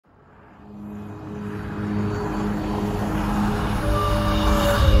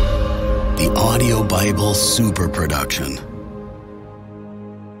Audio Bible Super Production.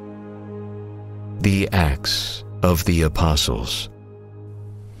 The Acts of the Apostles.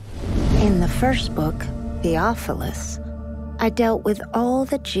 In the first book, Theophilus, I dealt with all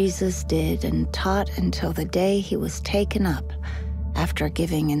that Jesus did and taught until the day he was taken up, after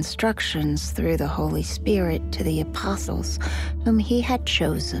giving instructions through the Holy Spirit to the apostles whom he had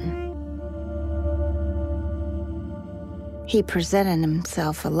chosen. He presented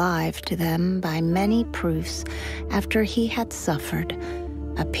himself alive to them by many proofs after he had suffered,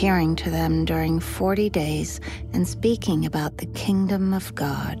 appearing to them during 40 days and speaking about the kingdom of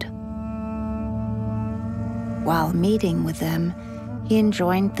God. While meeting with them, he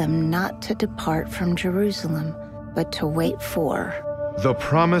enjoined them not to depart from Jerusalem, but to wait for the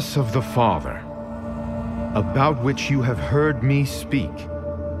promise of the Father, about which you have heard me speak.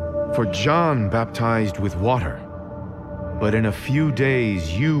 For John baptized with water, but in a few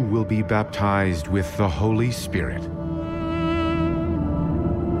days you will be baptized with the Holy Spirit.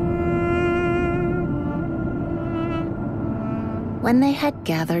 When they had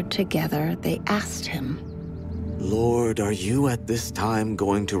gathered together, they asked him, Lord, are you at this time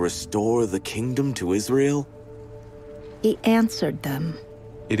going to restore the kingdom to Israel? He answered them,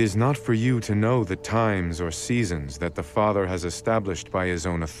 It is not for you to know the times or seasons that the Father has established by his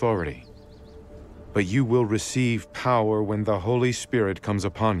own authority. But you will receive power when the Holy Spirit comes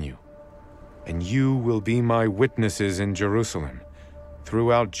upon you, and you will be my witnesses in Jerusalem,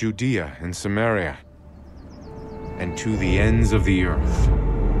 throughout Judea and Samaria, and to the ends of the earth.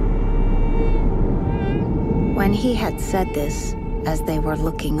 When he had said this, as they were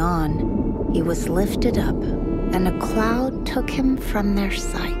looking on, he was lifted up, and a cloud took him from their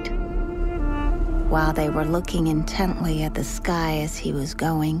sight. While they were looking intently at the sky as he was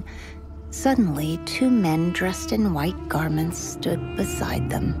going, suddenly 2 men dressed in white garments stood beside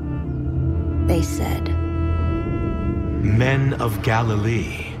them. They said, Men of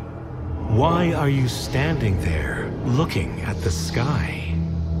Galilee, why are you standing there looking at the sky?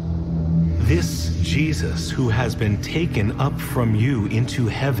 This Jesus who has been taken up from you into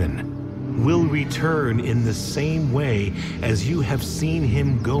heaven will return in the same way as you have seen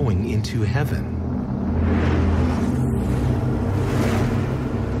him going into heaven.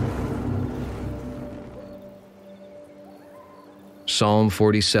 Psalm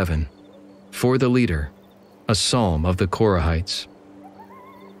 47. For the leader, a psalm of the Korahites.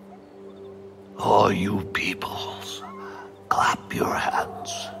 All you peoples, clap your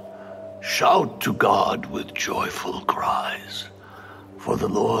hands. Shout to God with joyful cries. For the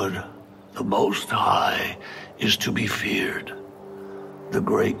Lord, the Most High, is to be feared, the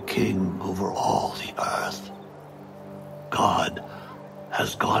great King over all the earth. God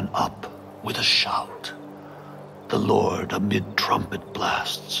has gone up with a shout, the Lord amid trumpet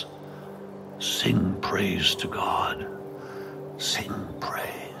blasts. Sing praise to God. Sing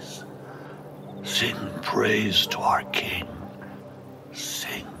praise. Sing praise to our King.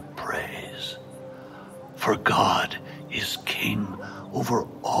 Sing praise. For God is King over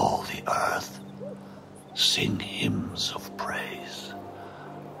all the earth. Sing hymns of praise.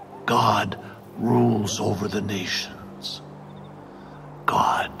 God rules over the nations.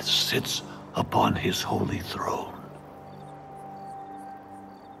 God sits upon his holy throne.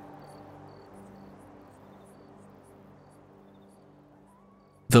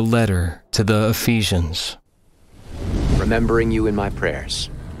 The letter to the Ephesians. Remembering you in my prayers,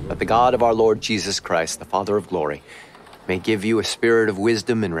 that the God of our Lord Jesus Christ, the Father of glory, may give you a spirit of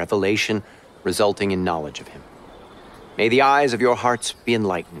wisdom and revelation, resulting in knowledge of him. May the eyes of your hearts be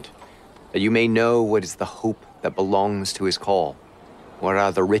enlightened, that you may know what is the hope that belongs to his call, what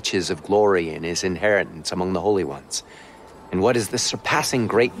are the riches of glory in his inheritance among the holy ones, and what is the surpassing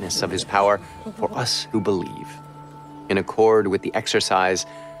greatness of his power for us who believe, in accord with the exercise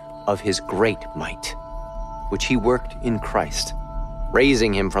of his great might, which he worked in Christ,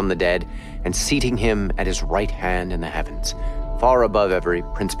 raising him from the dead and seating him at his right hand in the heavens, far above every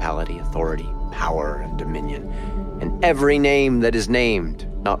principality, authority, power, and dominion, and every name that is named,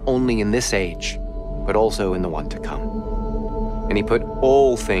 not only in this age, but also in the one to come. And he put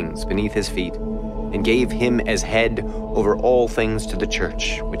all things beneath his feet, and gave him as head over all things to the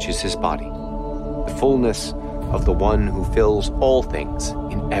church, which is his body, the fullness of the one who fills all things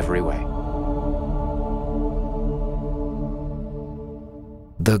in every way.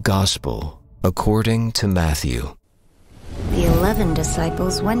 The Gospel according to Matthew. The 11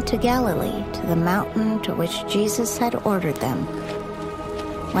 disciples went to Galilee, to the mountain to which Jesus had ordered them.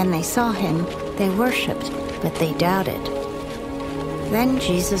 When they saw him, they worshipped, but they doubted. Then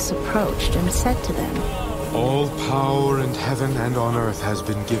Jesus approached and said to them, All power in heaven and on earth has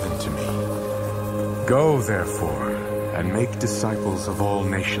been given to me. Go, therefore, and make disciples of all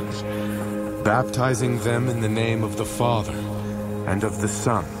nations, baptizing them in the name of the Father, and of the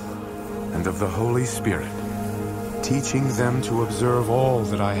Son, and of the Holy Spirit, teaching them to observe all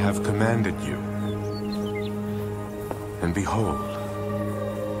that I have commanded you. And behold,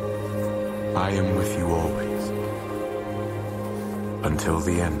 I am with you always, until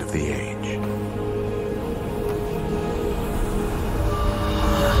the end of the age.